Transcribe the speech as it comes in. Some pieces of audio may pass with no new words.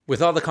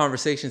With all the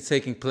conversations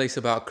taking place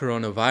about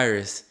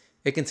coronavirus,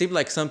 it can seem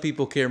like some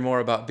people care more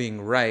about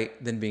being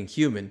right than being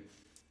human.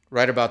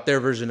 Right about their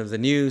version of the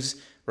news,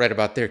 right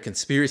about their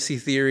conspiracy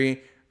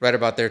theory, right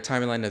about their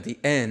timeline of the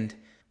end.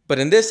 But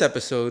in this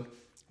episode,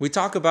 we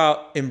talk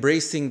about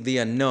embracing the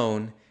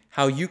unknown,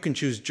 how you can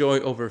choose joy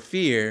over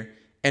fear,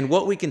 and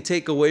what we can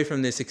take away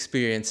from this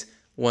experience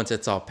once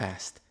it's all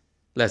past.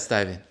 Let's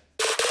dive in.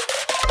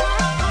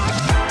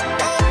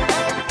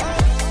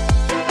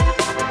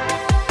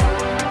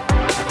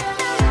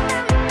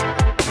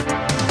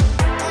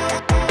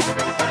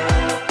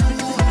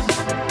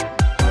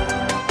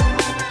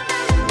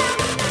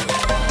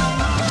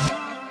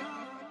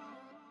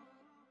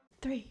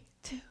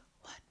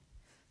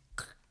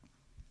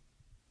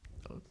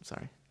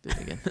 Sorry, did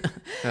it again.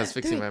 I was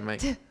fixing my mic.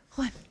 3, 2,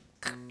 1.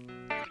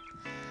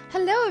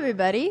 Hello,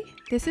 everybody.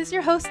 This is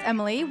your host,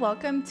 Emily.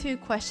 Welcome to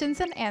Questions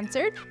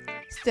Unanswered.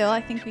 Still,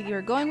 I think we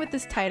were going with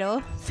this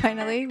title.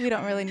 Finally, we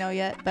don't really know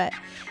yet, but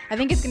I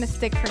think it's going to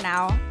stick for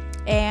now.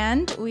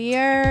 And we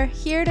are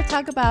here to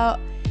talk about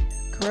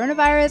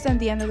coronavirus and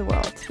the end of the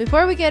world.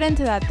 Before we get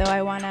into that, though,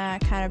 I want to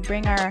kind of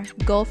bring our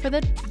goal for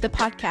the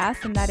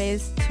podcast, and that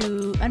is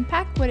to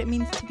unpack what it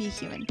means to be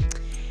human.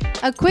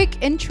 A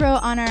quick intro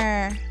on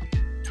our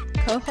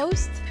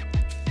co-host,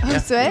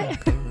 Josue.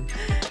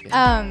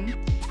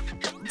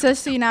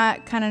 Just so you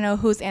kind of know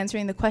who's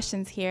answering the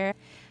questions here.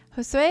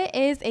 Josue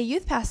is a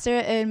youth pastor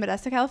in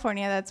Modesto,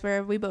 California. That's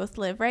where we both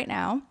live right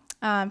now.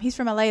 He's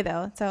from LA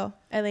though, so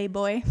LA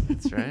boy.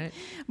 That's right.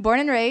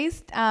 Born and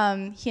raised.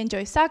 He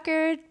enjoys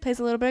soccer, plays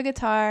a little bit of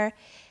guitar,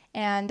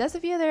 and does a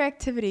few other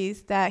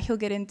activities that he'll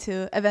get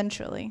into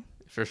eventually.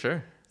 For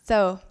sure.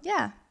 So,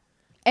 yeah.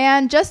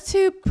 And just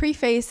to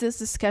preface this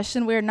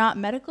discussion, we're not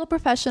medical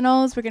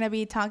professionals. We're going to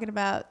be talking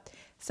about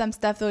some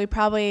stuff that we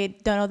probably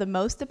don't know the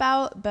most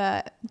about,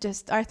 but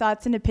just our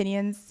thoughts and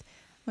opinions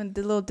with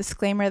the little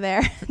disclaimer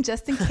there,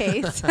 just in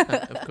case.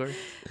 Of course.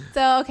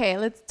 So, okay,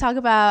 let's talk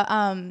about,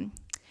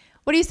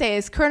 what do you say?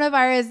 Is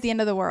coronavirus the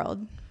end of the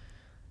world?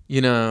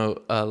 You know,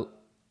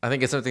 I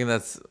think it's something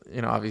that's,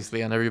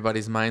 obviously on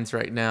everybody's minds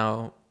right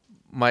now.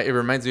 It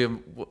reminds me of,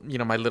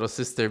 my little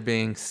sister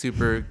being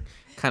super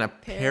kind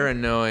of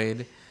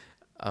paranoid,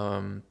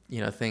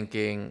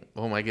 thinking,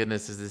 oh my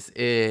goodness, is this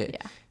it?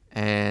 Yeah.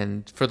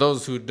 And for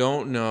those who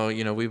don't know,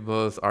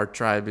 our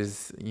tribe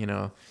is,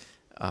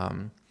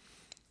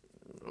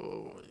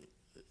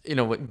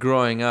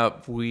 growing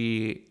up,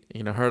 we,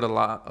 heard a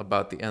lot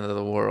about the end of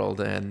the world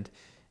and,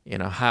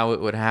 how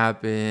it would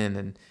happen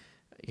and,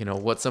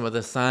 what some of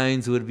the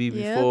signs would be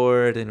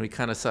before it. And we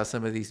kind of saw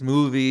some of these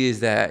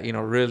movies that,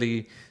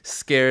 really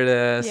scared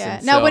us. Yeah.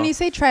 And now, when you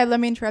say tribe, let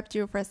me interrupt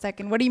you for a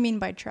second. What do you mean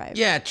by tribe?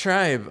 Yeah,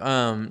 tribe.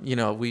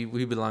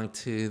 We belong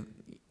to,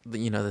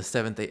 the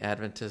Seventh-day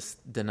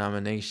Adventist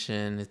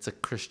denomination. It's a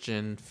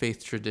Christian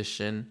faith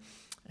tradition.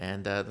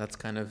 And that's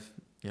kind of,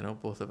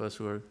 both of us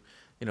who are,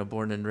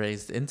 born and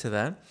raised into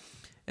that.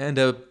 And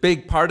a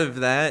big part of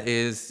that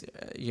is,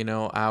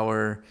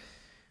 our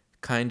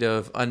kind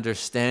of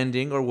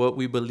understanding or what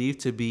we believe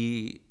to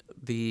be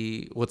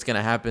what's going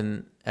to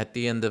happen at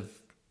the end of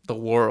the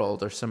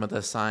world, or some of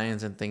the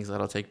signs and things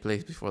that'll take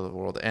place before the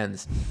world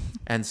ends.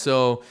 And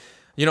so,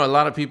 a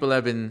lot of people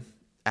have been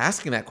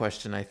asking that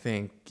question, I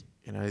think,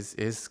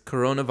 is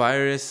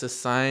coronavirus a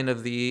sign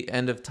of the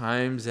end of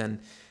times?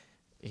 And,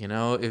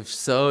 if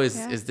so,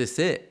 is this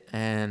it?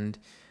 And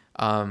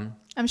I'm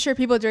sure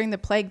people during the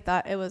plague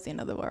thought it was the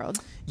end of the world.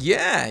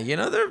 Yeah,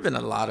 there have been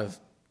a lot of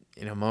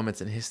moments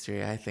in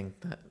history, I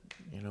think, that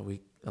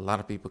a lot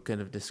of people could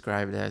have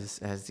described as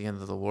the end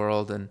of the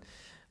world. And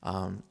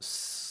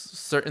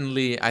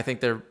certainly I think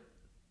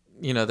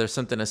there's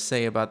something to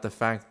say about the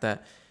fact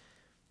that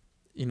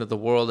the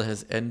world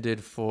has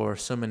ended for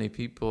so many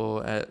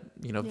people at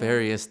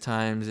various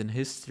times in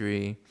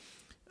history.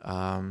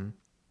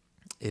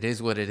 It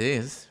is what it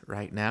is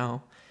right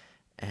now,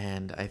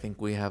 and I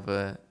think we have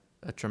a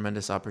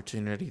tremendous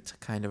opportunity to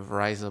kind of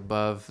rise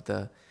above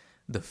the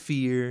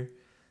fear,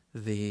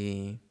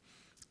 the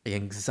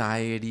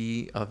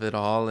anxiety of it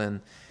all.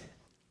 And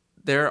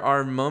there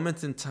are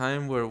moments in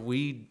time where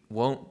we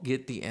won't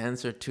get the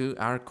answer to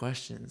our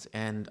questions.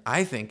 And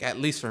I think, at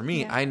least for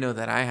me, I know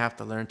that I have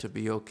to learn to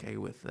be okay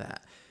with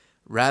that.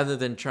 Rather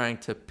than trying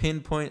to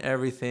pinpoint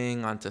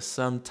everything onto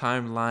some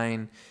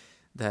timeline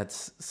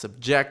that's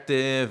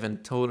subjective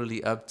and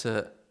totally up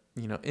to,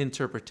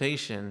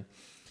 interpretation,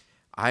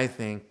 I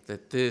think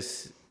that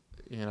this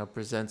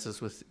presents us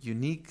with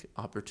unique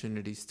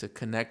opportunities to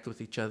connect with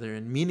each other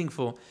in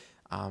meaningful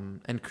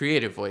and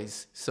creative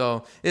ways.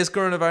 So is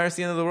coronavirus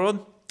the end of the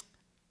world?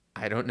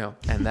 I don't know.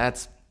 And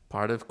that's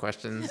part of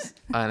Questions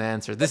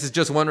Unanswered. This is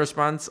just one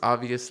response,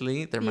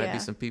 obviously. There might be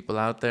some people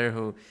out there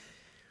who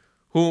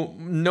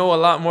know a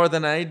lot more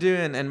than I do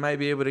and might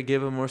be able to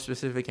give a more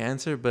specific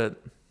answer, but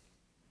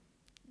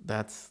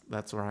that's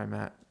where I'm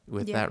at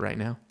with that right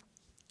now.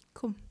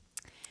 Cool.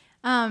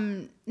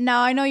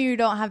 Now I know you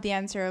don't have the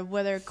answer of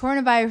whether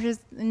coronavirus,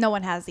 no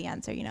one has the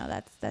answer,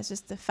 that's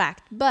just a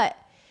fact. But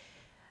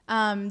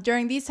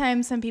during these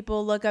times, some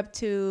people look up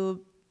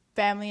to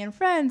family and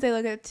friends. They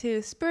look up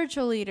to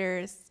spiritual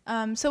leaders.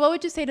 So what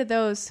would you say to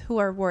those who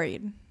are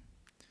worried?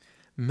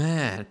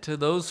 Man, to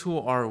those who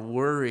are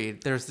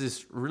worried, there's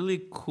this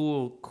really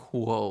cool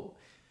quote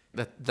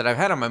that I've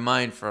had on my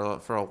mind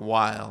for a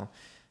while.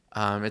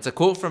 It's a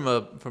quote from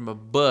a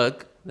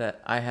book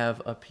that I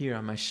have up here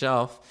on my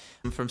shelf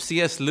from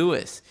C.S.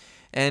 Lewis.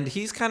 And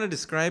he's kind of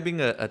describing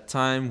a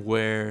time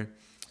where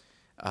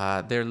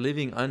they're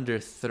living under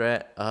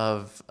threat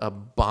of a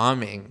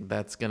bombing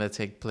that's going to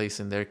take place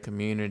in their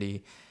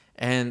community.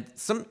 And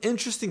some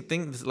interesting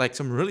things, like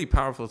some really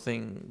powerful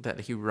thing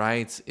that he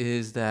writes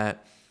is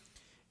that,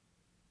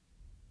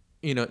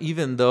 you know,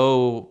 even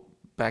though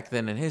back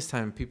then in his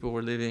time, people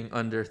were living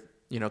under,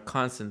 you know,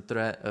 constant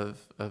threat of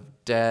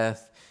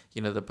death,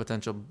 you know, the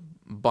potential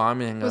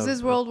bombing. Was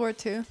this World War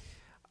II?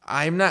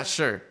 I'm not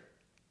sure.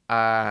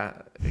 It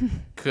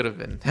could have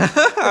been.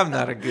 I'm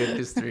not a good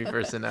history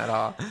person at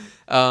all.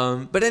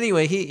 But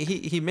anyway,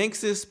 he makes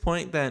this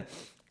point that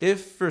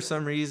if for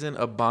some reason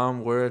a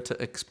bomb were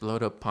to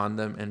explode upon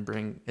them and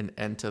bring an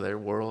end to their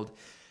world,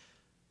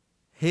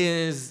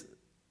 his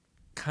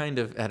kind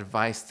of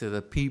advice to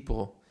the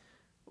people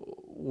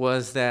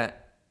was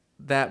that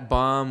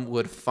bomb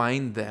would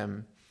find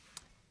them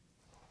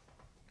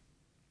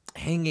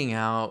hanging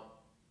out,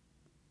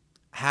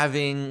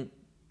 having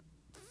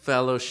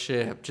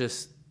fellowship,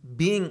 just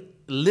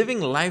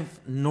living life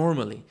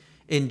normally,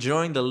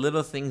 enjoying the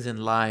little things in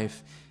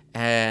life.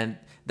 And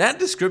that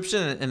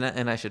description,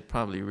 and I should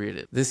probably read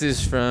it. This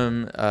is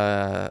from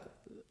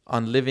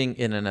On Living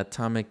in an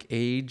Atomic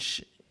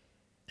Age,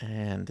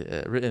 and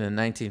written in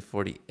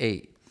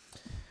 1948.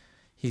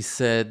 He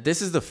said,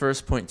 "This is the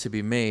first point to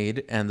be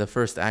made, and the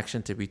first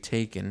action to be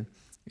taken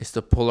is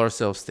to pull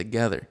ourselves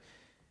together.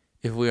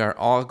 If we are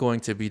all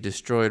going to be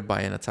destroyed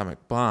by an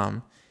atomic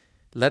bomb,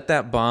 let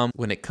that bomb,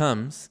 when it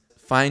comes,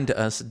 find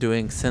us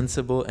doing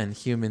sensible and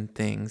human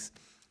things,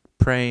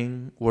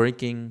 praying,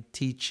 working,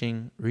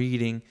 teaching,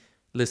 reading,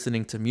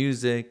 listening to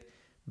music,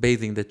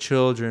 bathing the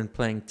children,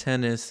 playing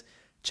tennis,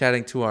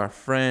 chatting to our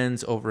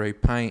friends over a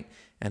pint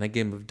and a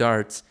game of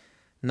darts,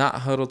 not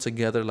huddled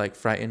together like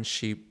frightened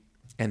sheep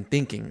and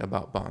thinking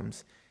about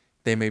bombs.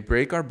 They may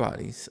break our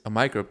bodies, a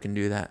microbe can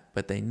do that,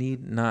 but they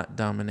need not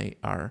dominate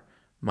our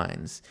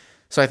minds."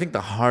 So I think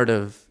the heart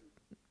of,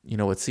 you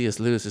know, what C.S.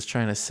 Lewis is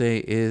trying to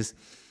say is,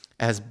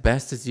 as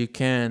best as you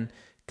can,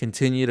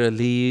 continue to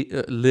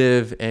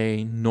live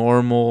a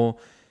normal,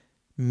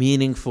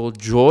 meaningful,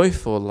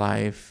 joyful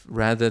life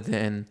rather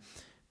than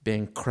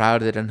being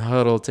crowded and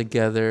huddled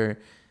together,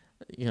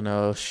 you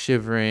know,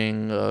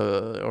 shivering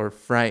or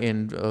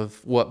frightened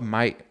of what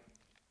might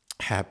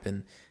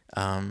happen.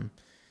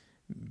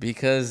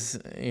 Because,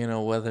 you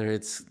know, whether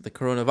it's the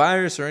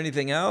coronavirus or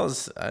anything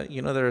else,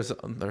 you know, there's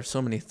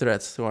so many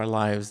threats to our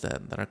lives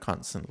that are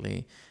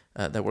constantly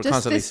that we're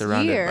constantly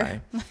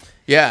surrounded by.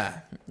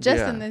 Yeah.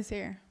 Just in this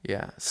year.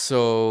 Yeah.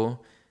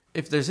 So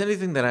if there's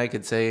anything that I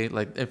could say,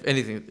 like, if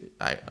anything,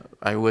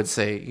 I would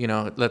say, you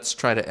know, let's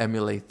try to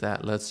emulate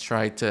that. Let's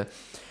try to,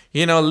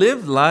 you know,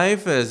 live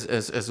life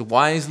as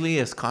wisely,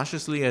 as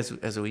cautiously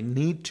as we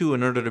need to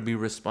in order to be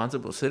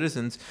responsible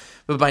citizens,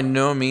 but by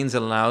no means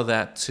allow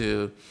that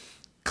to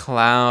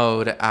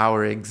cloud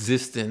our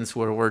existence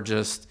where we're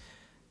just,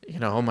 you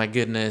know, oh my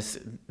goodness,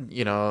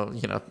 you know,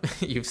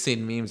 you've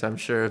seen memes, I'm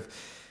sure, of,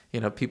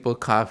 you know, people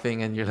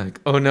coughing and you're like,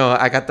 oh no,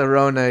 I got the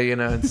Rona, you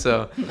know, and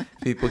so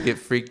people get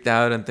freaked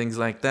out and things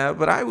like that.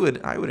 But I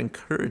would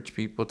encourage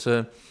people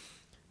to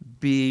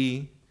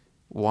be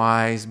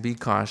wise, be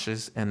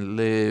cautious, and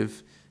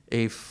live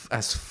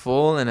as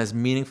full and as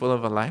meaningful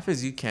of a life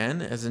as you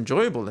can, as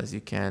enjoyable as you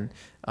can,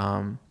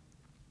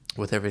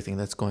 with everything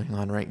that's going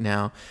on right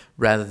now,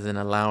 rather than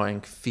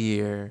allowing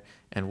fear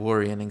and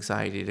worry and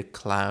anxiety to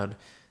cloud,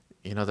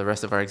 you know, the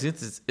rest of our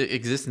existence.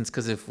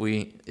 Because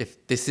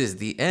if this is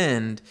the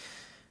end,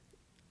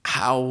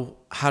 how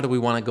do we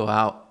want to go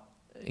out?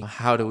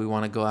 How do we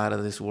want to go out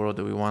of this world?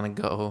 Do we want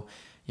to go,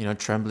 you know,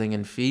 trembling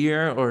in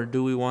fear, or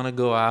do we want to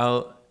go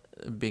out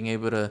being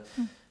able to,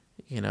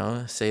 you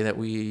know, say that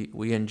we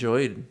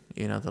enjoyed,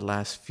 you know, the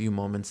last few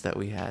moments that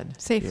we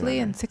had safely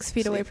and 6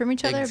 feet away from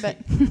each other? But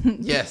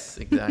yes,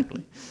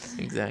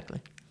 exactly.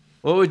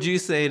 What would you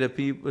say to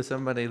people,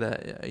 somebody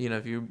that, you know,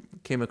 if you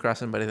came across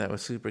somebody that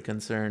was super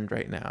concerned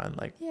right now and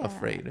like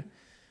afraid?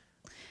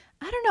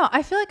 I don't know.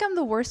 I feel like I'm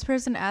the worst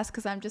person to ask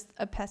because I'm just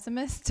a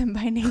pessimist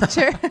by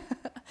nature.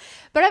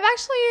 But I've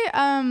actually,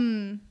 I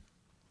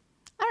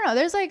don't know.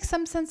 There's like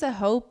some sense of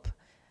hope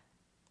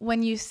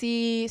when you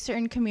see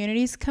certain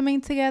communities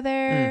coming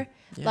together.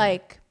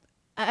 Like,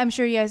 I'm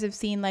sure you guys have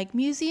seen, like,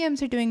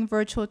 museums are doing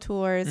virtual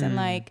tours and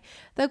like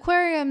the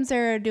aquariums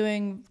are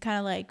doing kind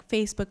of like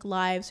Facebook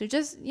lives, or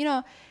just, you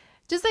know,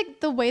 just like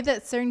the way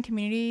that certain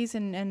communities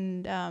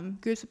and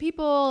groups of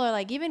people, or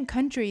like even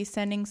countries,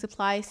 sending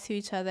supplies to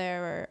each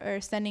other or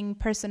sending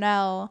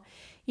personnel,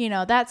 you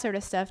know, that sort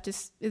of stuff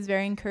just is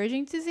very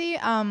encouraging to see.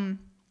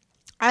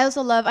 I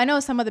also love, I know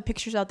some of the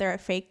pictures out there are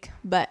fake,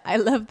 but I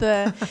love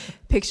the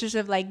pictures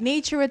of like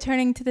nature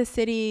returning to the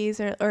cities,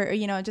 or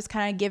you know, just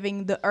kind of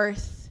giving the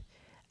earth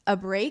a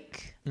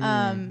break.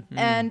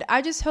 And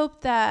I just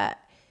hope that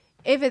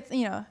if it's,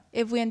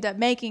 if we end up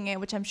making it,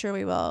 which I'm sure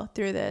we will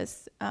through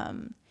this,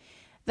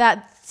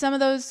 that some of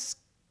those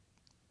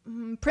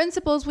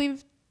principles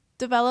we've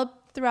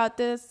developed throughout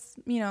this,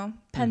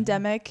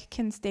 pandemic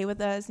can stay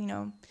with us,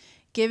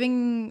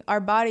 giving our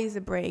bodies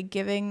a break,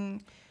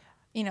 giving,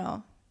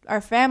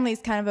 our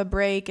families kind of a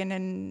break, and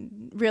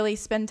then really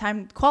spend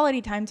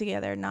quality time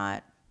together,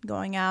 not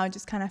going out,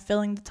 just kind of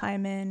filling the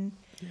time in.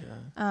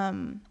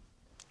 Yeah.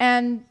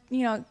 And,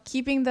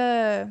 keeping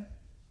the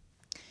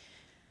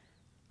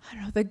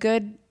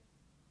good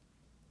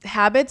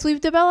habits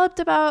we've developed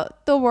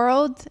about the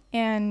world,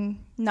 and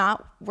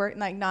not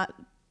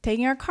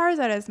taking our cars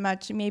out as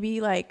much, maybe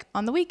like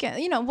on the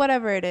weekend,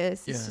 whatever it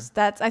is. Yeah. It's just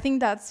I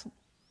think that's,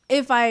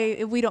 if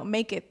we don't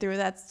make it through,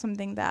 that's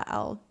something that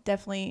I'll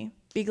definitely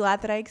be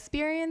glad that I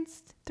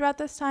experienced throughout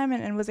this time,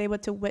 and was able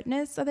to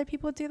witness other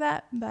people do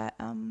that. But,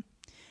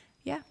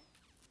 yeah.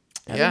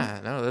 Yeah,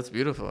 no, that's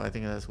beautiful. I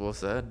think that's well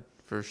said,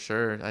 for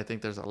sure. I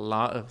think there's a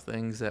lot of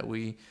things that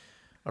we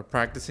are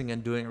practicing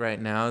and doing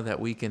right now that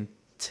we can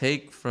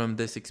take from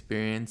this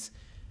experience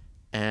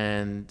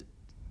and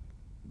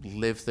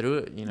live through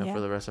it, for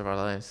the rest of our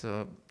lives.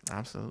 So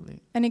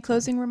absolutely. Any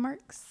closing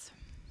remarks?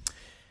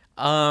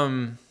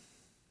 Man.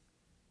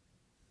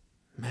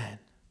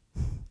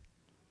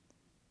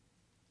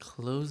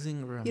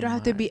 Closing remarks. You don't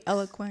have to be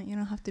eloquent. You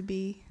don't have to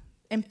be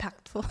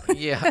impactful.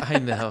 Yeah, I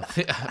know.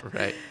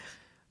 Right.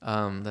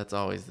 That's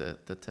always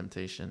the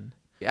temptation.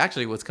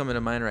 Actually, what's coming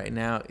to mind right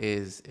now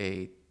is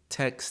a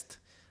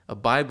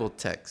Bible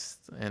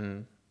text.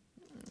 And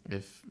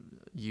if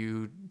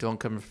you don't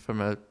come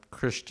from a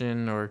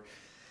Christian or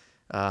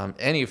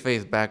any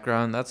faith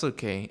background, that's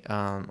okay.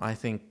 I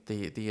think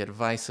the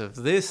advice of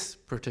this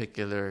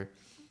particular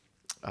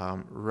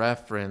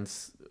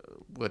reference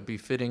would be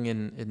fitting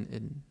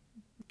in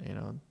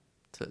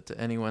to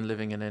anyone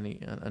living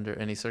in under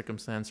any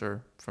circumstance,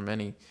 or from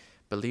any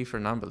belief or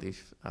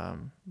non-belief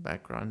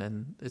background.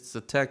 And it's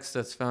a text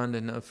that's found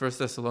in 1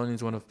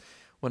 Thessalonians, one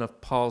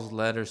of Paul's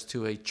letters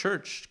to a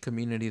church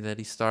community that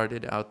he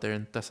started out there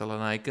in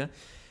Thessalonica.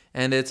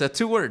 And it's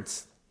 2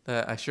 words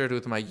that I shared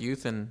with my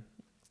youth, and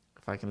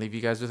if I can leave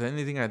you guys with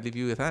anything, I'd leave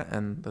you with that.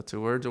 And the 2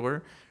 words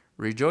were,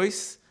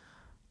 rejoice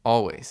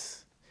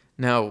always.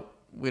 Now,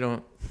 we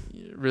don't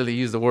really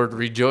use the word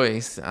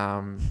rejoice.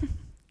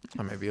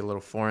 I might be a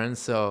little foreign.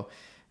 So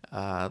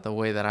the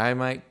way that I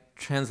might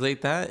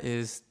translate that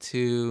is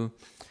to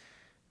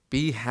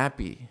be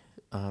happy,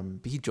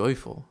 be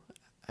joyful.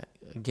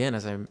 Again,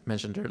 as I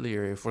mentioned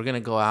earlier, if we're going to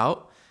go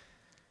out,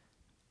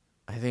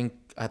 I think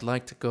I'd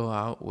like to go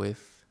out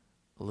with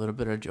a little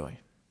bit of joy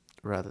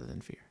rather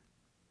than fear.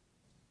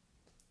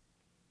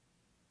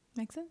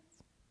 Makes sense.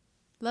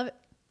 Love it.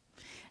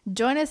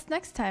 Join us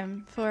next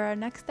time for our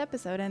next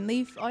episode, and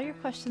leave all your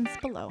questions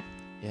below.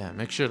 Yeah,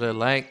 make sure to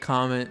like,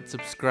 comment,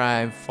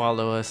 subscribe,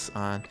 follow us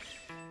on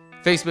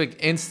Facebook,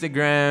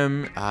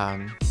 Instagram,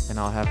 and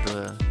I'll have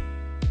the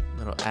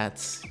little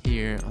ads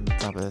here on the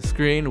top of the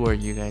screen where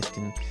you guys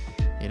can,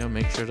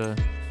 make sure to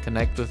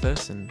connect with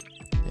us, and,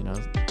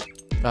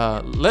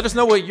 let us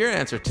know what your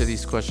answer to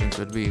these questions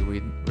would be.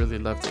 We'd really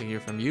love to hear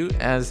from you,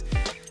 as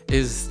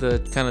is the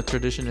kind of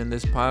tradition in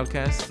this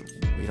podcast.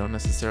 We don't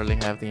necessarily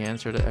have the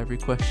answer to every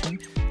question.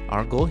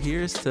 Our goal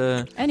here is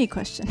to... Any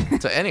question.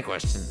 To any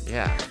question,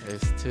 yeah.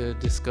 Is to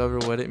discover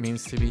what it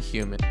means to be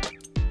human.